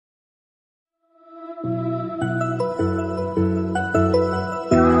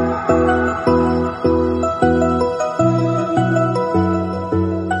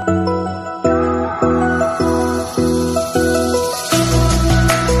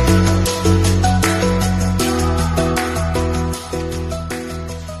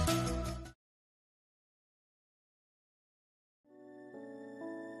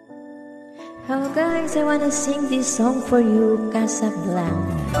guys, I wanna sing this song for you,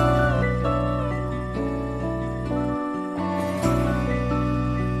 Casablanca.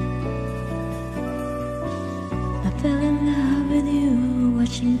 I fell in love with you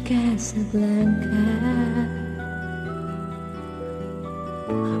watching Casablanca.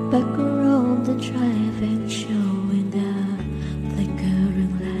 Back around the drive-in showing the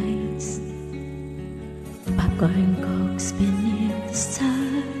flickering lights, popcorn cokes beneath the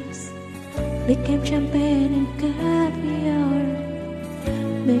stars became champagne and caviar,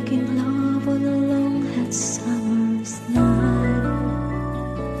 making love on a long hot summer's night.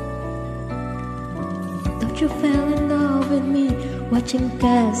 Don't you fell in love with me watching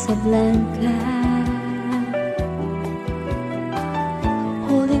Casablanca,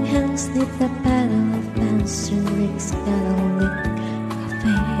 holding hands neath the paddle of Manson Rick's Catholic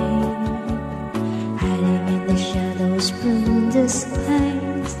Cafe, hiding in the shadows from this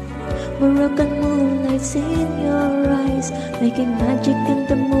place. Moroccan moonlights in your eyes, making magic in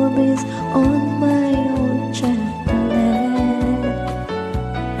the movies on my own chocolate.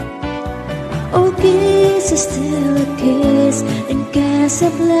 Oh, kiss is still a kiss in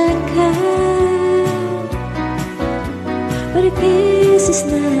Casablanca, but a kiss is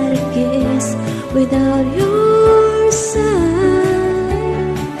not a kiss without your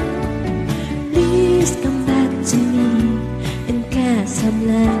sign. Please come back to me in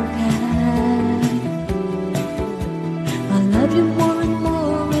Casablanca. I'll love you more and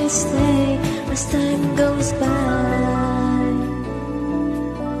more each day as time goes by.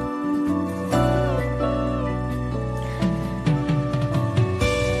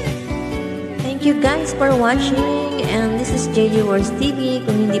 Thank you guys for watching, and this is JJ Wars TV.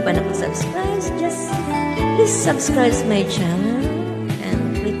 Kung hindi pa nakasubscribe, just please subscribe to my channel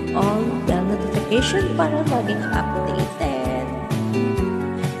and click all bell notification para laging updated.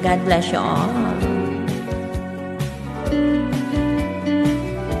 God bless you all.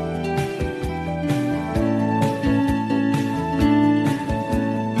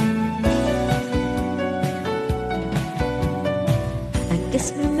 I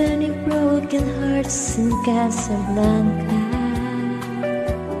kiss for many broken hearts in Casablanca.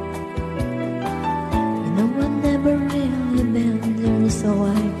 No one ever really been there, so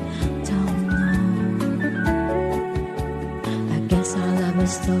I don't know. I guess our love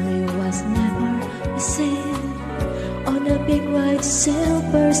story was never the same on a big white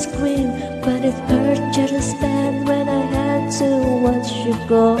silver screen, but it hurt just as bad when I had to watch you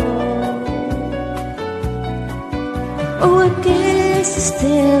go. Oh, a kiss is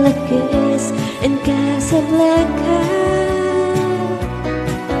still a kiss in Casablanca,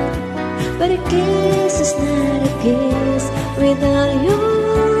 but a kiss is not a kiss without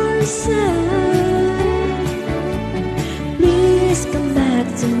your sign. Please come back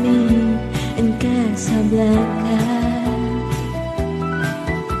to me in Casablanca.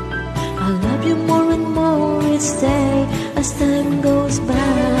 I'll love you more and more each day as time goes by.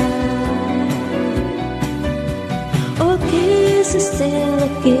 Oh, kiss is still a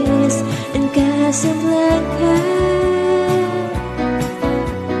kiss in Casablanca,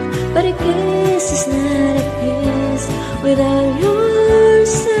 but a kiss is not a kiss without your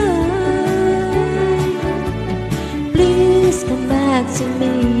sign. Please come back to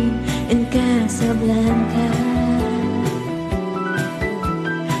me in Casablanca.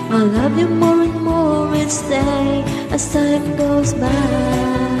 I'll love you more and more each day as time goes by.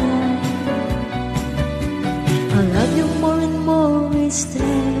 I'll love you more and more each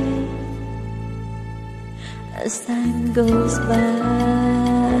day as time goes by.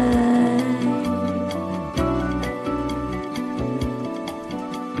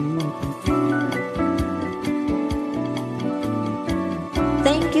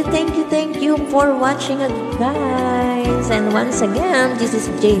 Thank you for watching it, guys. And once again, this is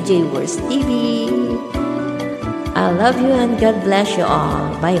JJ Wars TV. I love you and God bless you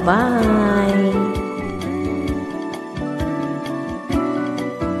all. Bye bye.